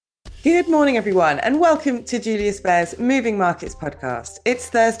Good morning, everyone, and welcome to Julius Baer's Moving Markets podcast. It's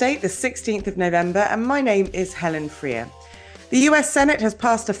Thursday, the 16th of November, and my name is Helen Freer. The US Senate has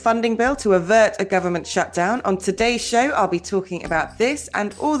passed a funding bill to avert a government shutdown. On today's show, I'll be talking about this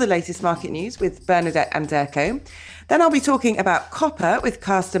and all the latest market news with Bernadette Anderko. Then I'll be talking about copper with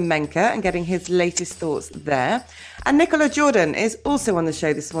Carsten Menke and getting his latest thoughts there. And Nicolas Jordan is also on the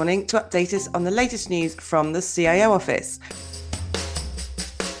show this morning to update us on the latest news from the CIO Office.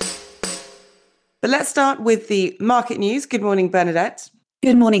 But let's start with the market news. Good morning, Bernadette.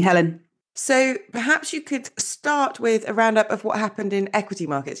 Good morning, Helen. So perhaps you could start with a roundup of what happened in equity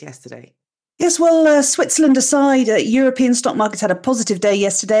markets yesterday. Yes, well, Switzerland aside, European stock markets had a positive day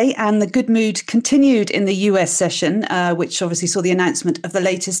yesterday, and the good mood continued in the US session, which obviously saw the announcement of the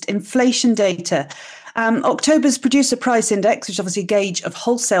latest inflation data. October's producer price index, which is obviously a gauge of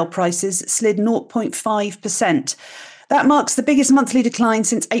wholesale prices, slid 0.5%. That marks the biggest monthly decline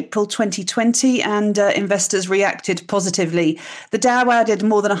since April 2020, and investors reacted positively. The Dow added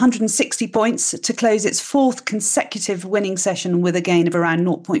more than 160 points to close its fourth consecutive winning session with a gain of around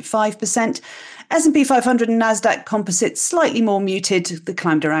 0.5%. S&P 500 and Nasdaq Composite slightly more muted. They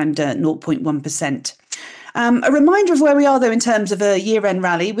climbed around 0.1%. A reminder of where we are, though, in terms of a year-end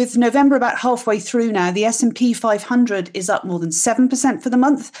rally. With November about halfway through now, the S&P 500 is up more than 7% for the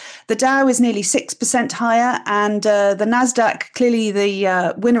month. The Dow is nearly 6% higher, and the Nasdaq, clearly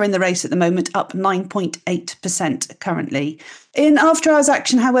the winner in the race at the moment, up 9.8% currently. In after-hours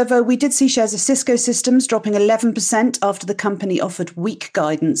action, however, we did see shares of Cisco Systems dropping 11% after the company offered weak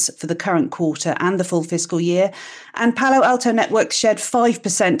guidance for the current quarter and the full fiscal year. And Palo Alto Networks shed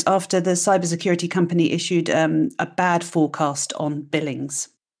 5% after the cybersecurity company issued a bad forecast on billings.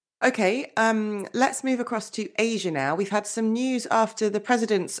 Okay, let's move across to Asia now. We've had some news after the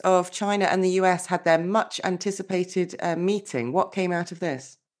presidents of China and the US had their much-anticipated meeting. What came out of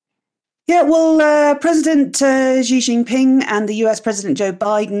this? Yeah, well, President Xi Jinping and the US President Joe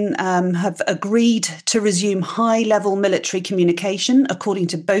Biden have agreed to resume high-level military communication, according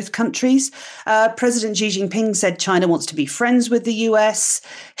to both countries. President Xi Jinping said China wants to be friends with the US.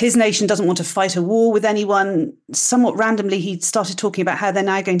 His nation doesn't want to fight a war with anyone. Somewhat randomly, he started talking about how they're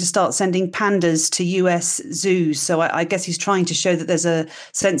now going to start sending pandas to US zoos. So I guess he's trying to show that there's a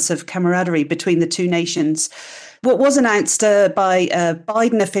sense of camaraderie between the two nations. What was announced by a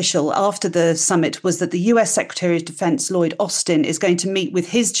Biden official after the summit was that the US Secretary of Defense Lloyd Austin is going to meet with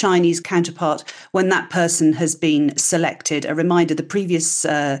his Chinese counterpart when that person has been selected. A reminder, the previous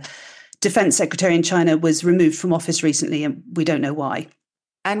defense secretary in China was removed from office recently, and we don't know why.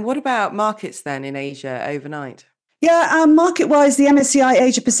 And what about markets then in Asia overnight? Yeah, market-wise, the MSCI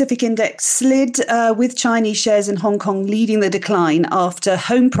Asia Pacific Index slid with Chinese shares in Hong Kong leading the decline after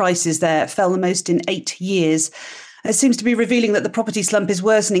home prices there fell the most in 8 years. It seems to be revealing that the property slump is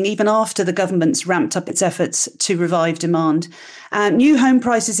worsening even after the government's ramped up its efforts to revive demand. New home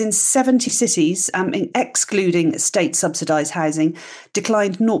prices in 70 cities, excluding state-subsidised housing,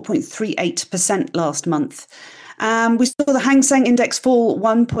 declined 0.38% last month. We saw the Hang Seng Index fall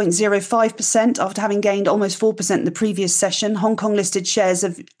 1.05% after having gained almost 4% in the previous session. Hong Kong listed shares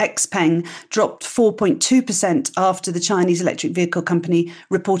of XPeng dropped 4.2% after the Chinese electric vehicle company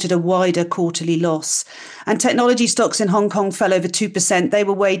reported a wider quarterly loss. And technology stocks in Hong Kong fell over 2%. They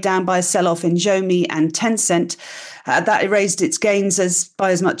were weighed down by a sell-off in Xiaomi and Tencent. That erased its gains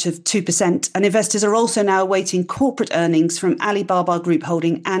by as much as 2%. And investors are also now awaiting corporate earnings from Alibaba Group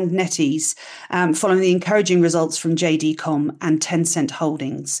Holding and NetEase, following the encouraging results from JD.com and Tencent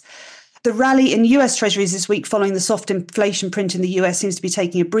Holdings. The rally in US Treasuries this week following the soft inflation print in the US seems to be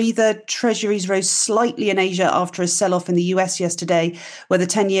taking a breather. Treasuries rose slightly in Asia after a sell-off in the US yesterday, where the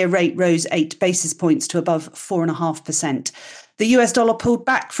 10-year rate rose 8 basis points to above 4.5%. The US dollar pulled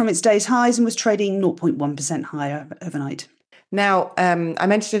back from its day's highs and was trading 0.1% higher overnight. Now, I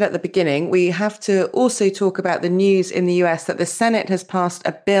mentioned it at the beginning, we have to also talk about the news in the US that the Senate has passed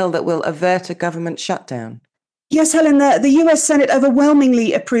a bill that will avert a government shutdown. Yes, Helen, the US Senate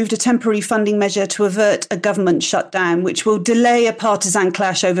overwhelmingly approved a temporary funding measure to avert a government shutdown, which will delay a partisan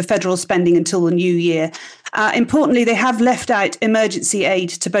clash over federal spending until the new year. Importantly, they have left out emergency aid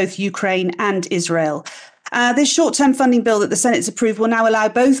to both Ukraine and Israel. This short-term funding bill that the Senate's approved will now allow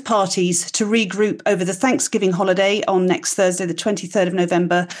both parties to regroup over the Thanksgiving holiday on next Thursday, the 23rd of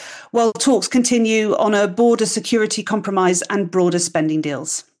November, while talks continue on a border security compromise and broader spending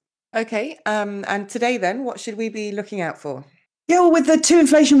deals. Okay, and today then, what should we be looking out for? Yeah, well, with the two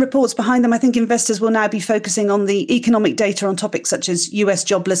inflation reports behind them, I think investors will now be focusing on the economic data on topics such as US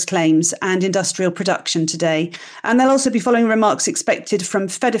jobless claims and industrial production today. And they'll also be following remarks expected from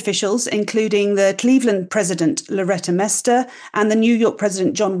Fed officials, including the Cleveland President Loretta Mester and the New York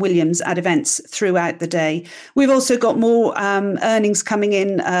President John Williams at events throughout the day. We've also got more earnings coming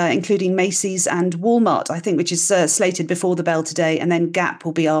in, including Macy's and Walmart, I think, which is slated before the bell today. And then Gap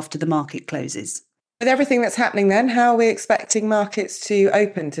will be after the market closes. With everything that's happening then, how are we expecting markets to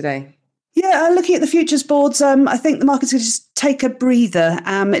open today? Yeah, looking at the futures boards, I think the market's going to just take a breather.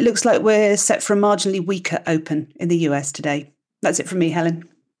 It looks like we're set for a marginally weaker open in the US today. That's it from me, Helen.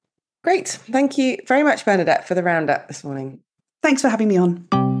 Great. Thank you very much, Bernadette, for the roundup this morning. Thanks for having me on.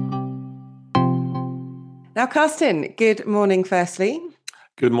 Now, Carsten, good morning, firstly.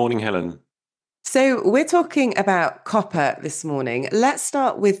 Good morning, Helen. So we're talking about copper this morning. Let's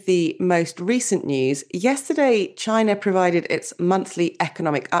start with the most recent news. Yesterday, China provided its monthly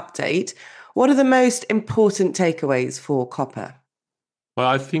economic update. What are the most important takeaways for copper? Well,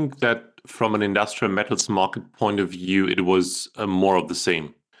 I think that from an industrial metals market point of view, it was more of the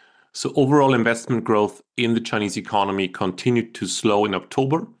same. So overall investment growth in the Chinese economy continued to slow in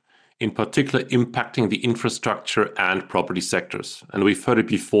October, in particular impacting the infrastructure and property sectors. And we've heard it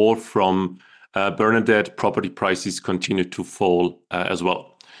before from Bernadette, property prices continue to fall as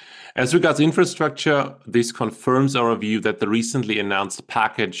well. As regards infrastructure, this confirms our view that the recently announced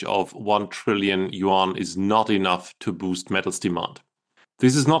package of 1 trillion yuan is not enough to boost metals demand.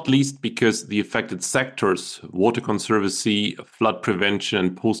 This is not least because the affected sectors, water conservancy, flood prevention,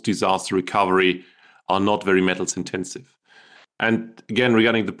 and post-disaster recovery, are not very metals intensive. And again,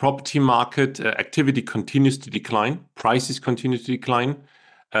 regarding the property market, activity continues to decline, prices continue to decline.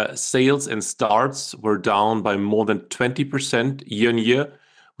 Sales and starts were down by more than 20% year on year,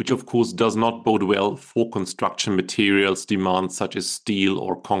 which of course does not bode well for construction materials demand such as steel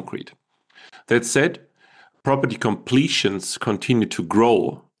or concrete. That said, property completions continue to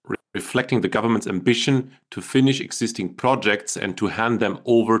grow, reflecting the government's ambition to finish existing projects and to hand them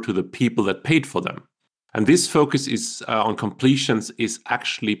over to the people that paid for them. And this focus on completions is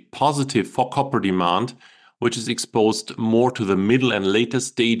actually positive for copper demand, which is exposed more to the middle and later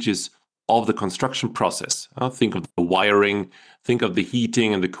stages of the construction process. Think of the wiring, think of the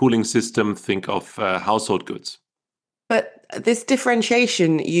heating and the cooling system, think of household goods. But this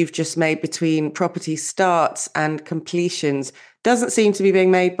differentiation you've just made between property starts and completions doesn't seem to be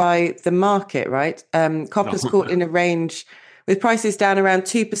being made by the market, right? Copper's caught in a range with prices down around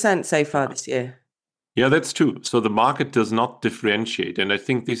 2% so far this year. Yeah, that's true. So the market does not differentiate. And I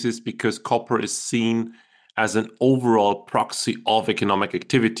think this is because copper is seen as an overall proxy of economic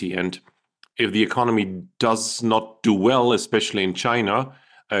activity. And if the economy does not do well, especially in China,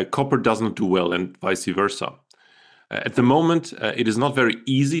 copper does not do well and vice versa. At the moment, it is not very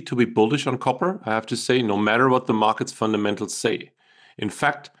easy to be bullish on copper, I have to say, no matter what the market's fundamentals say. In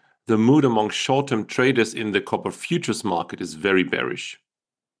fact, the mood among short-term traders in the copper futures market is very bearish.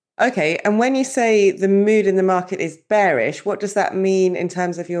 Okay, and when you say the mood in the market is bearish, what does that mean in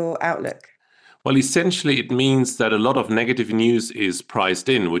terms of your outlook? Well, essentially, it means that a lot of negative news is priced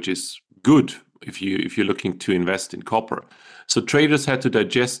in, which is good if you're looking to invest in copper. So traders had to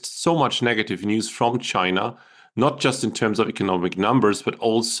digest so much negative news from China, not just in terms of economic numbers, but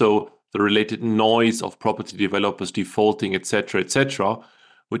also the related noise of property developers defaulting, etc.,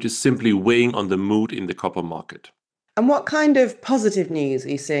 which is simply weighing on the mood in the copper market. And what kind of positive news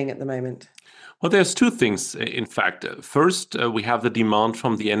are you seeing at the moment? Well, there's two things, in fact. First, we have the demand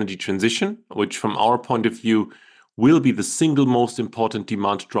from the energy transition, which from our point of view will be the single most important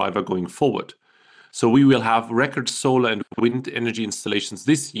demand driver going forward. So we will have record solar and wind energy installations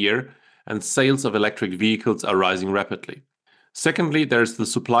this year, and sales of electric vehicles are rising rapidly. Secondly, there's the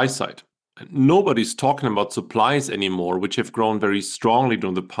supply side. Nobody's talking about supplies anymore, which have grown very strongly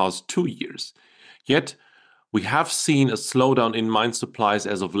during the past 2 years. Yet, we have seen a slowdown in mine supplies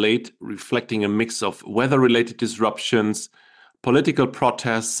as of late, reflecting a mix of weather-related disruptions, political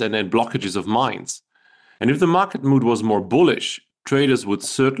protests, and blockages of mines. And if the market mood was more bullish, traders would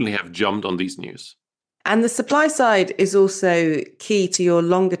certainly have jumped on these news. And the supply side is also key to your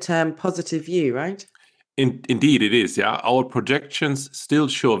longer-term positive view, right? Indeed, it is. Yeah, our projections still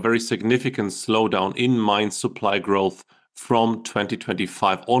show a very significant slowdown in mine supply growth from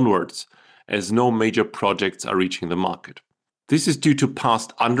 2025 onwards, as no major projects are reaching the market. This is due to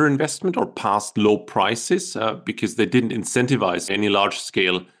past underinvestment or past low prices because they didn't incentivize any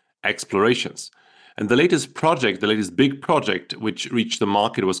large-scale explorations. And the latest big project which reached the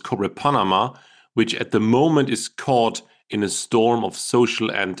market was Cobre Panama, which at the moment is caught in a storm of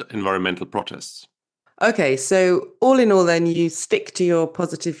social and environmental protests. Okay, so all in all then, you stick to your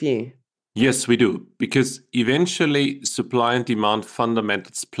positive view? Yes, we do, because eventually supply and demand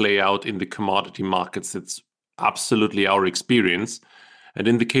fundamentals play out in the commodity markets. It's absolutely our experience. And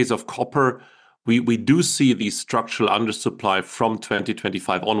in the case of copper, we do see the structural undersupply from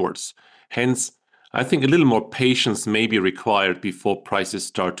 2025 onwards. Hence, I think a little more patience may be required before prices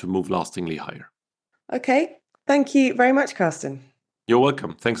start to move lastingly higher. Okay, thank you very much, Carsten. You're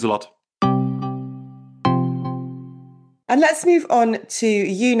welcome. Thanks a lot. And let's move on to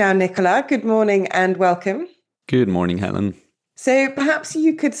you now, Nicolas. Good morning and welcome. Good morning, Helen. So perhaps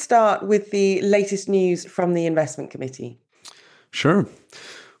you could start with the latest news from the investment committee. Sure.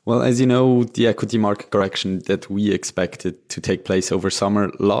 Well, as you know, the equity market correction that we expected to take place over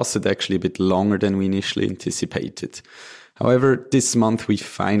summer lasted actually a bit longer than we initially anticipated. However, this month we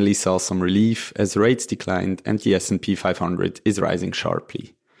finally saw some relief as rates declined and the S&P 500 is rising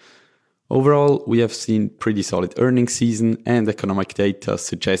sharply. Overall, we have seen pretty solid earnings season, and economic data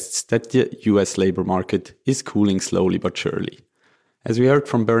suggests that the US labor market is cooling slowly but surely. As we heard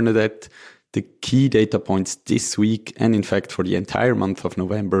from Bernadette, the key data points this week, and in fact for the entire month of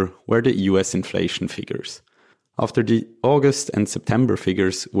November, were the US inflation figures. After the August and September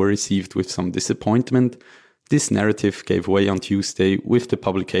figures were received with some disappointment, this narrative gave way on Tuesday with the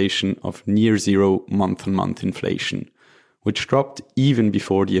publication of near zero month-on-month inflation, which dropped even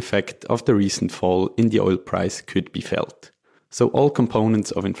before the effect of the recent fall in the oil price could be felt. So all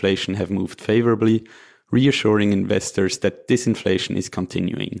components of inflation have moved favorably, reassuring investors that disinflation is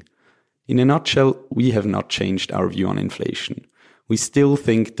continuing. In a nutshell, we have not changed our view on inflation. We still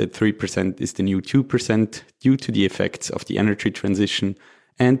think that 3% is the new 2% due to the effects of the energy transition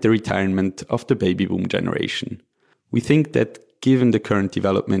and the retirement of the baby boom generation. We think that given the current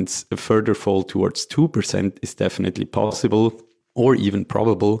developments, a further fall towards 2% is definitely possible or even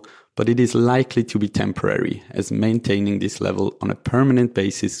probable, but it is likely to be temporary, as maintaining this level on a permanent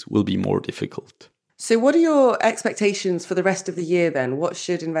basis will be more difficult. So what are your expectations for the rest of the year then? What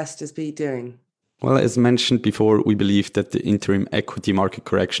should investors be doing? Well, as mentioned before, we believe that the interim equity market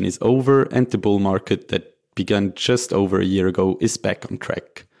correction is over and the bull market that began just over a year ago is back on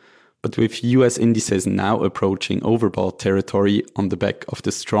track. But with US indices now approaching overbought territory on the back of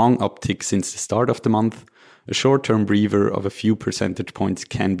the strong uptick since the start of the month, a short-term breather of a few percentage points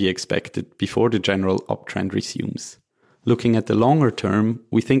can be expected before the general uptrend resumes. Looking at the longer term,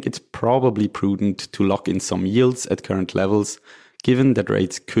 we think it's probably prudent to lock in some yields at current levels, given that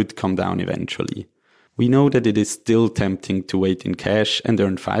rates could come down eventually. We know that it is still tempting to wait in cash and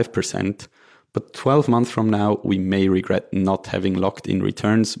earn 5%, but 12 months from now, we may regret not having locked in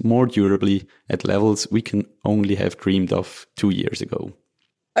returns more durably at levels we can only have dreamed of 2 years ago.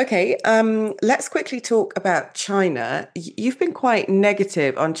 Okay, let's quickly talk about China. You've been quite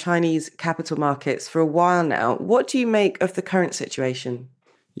negative on Chinese capital markets for a while now. What do you make of the current situation?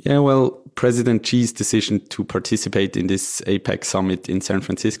 Yeah, well, President Xi's decision to participate in this APEC summit in San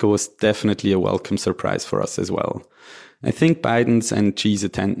Francisco was definitely a welcome surprise for us as well. I think Biden's and Xi's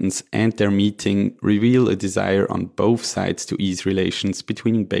attendance and their meeting reveal a desire on both sides to ease relations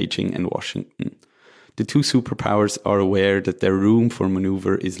between Beijing and Washington. The two superpowers are aware that their room for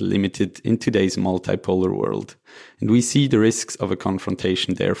maneuver is limited in today's multipolar world, and we see the risks of a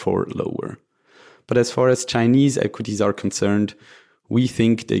confrontation therefore lower. But as far as Chinese equities are concerned, we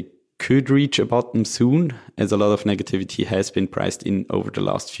think they could reach a bottom soon, as a lot of negativity has been priced in over the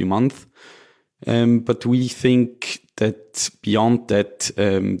last few months. But we think that beyond that,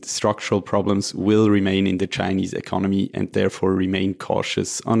 structural problems will remain in the Chinese economy and therefore remain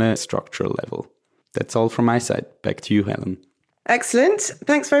cautious on a structural level. That's all from my side. Back to you, Helen. Excellent.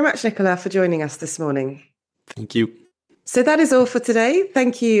 Thanks very much, Nicolas, for joining us this morning. Thank you. So that is all for today.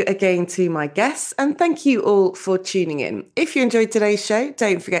 Thank you again to my guests, and thank you all for tuning in. If you enjoyed today's show,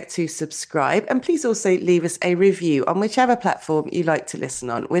 don't forget to subscribe, and please also leave us a review on whichever platform you like to listen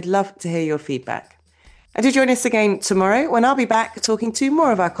on. We'd love to hear your feedback. And do join us again tomorrow when I'll be back talking to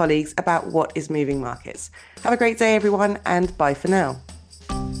more of our colleagues about what is moving markets. Have a great day, everyone, and bye for now.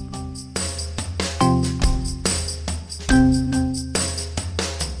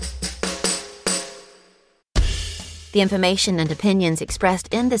 The information and opinions expressed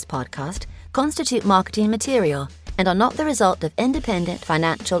in this podcast constitute marketing material and are not the result of independent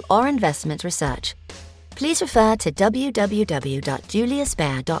financial or investment research. Please refer to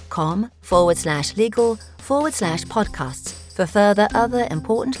www.juliusbaer.com/legal/podcasts for further other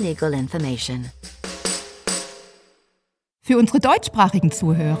important legal information. Für unsere deutschsprachigen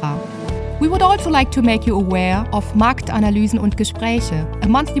Zuhörer. We would also like to make you aware of Marktanalysen und Gespräche, a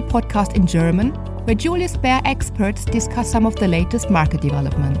monthly podcast in German, where Julius Baer experts discuss some of the latest market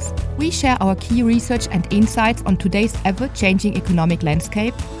developments. We share our key research and insights on today's ever-changing economic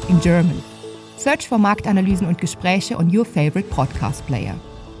landscape in German. Search for Marktanalysen und Gespräche on your favorite podcast player.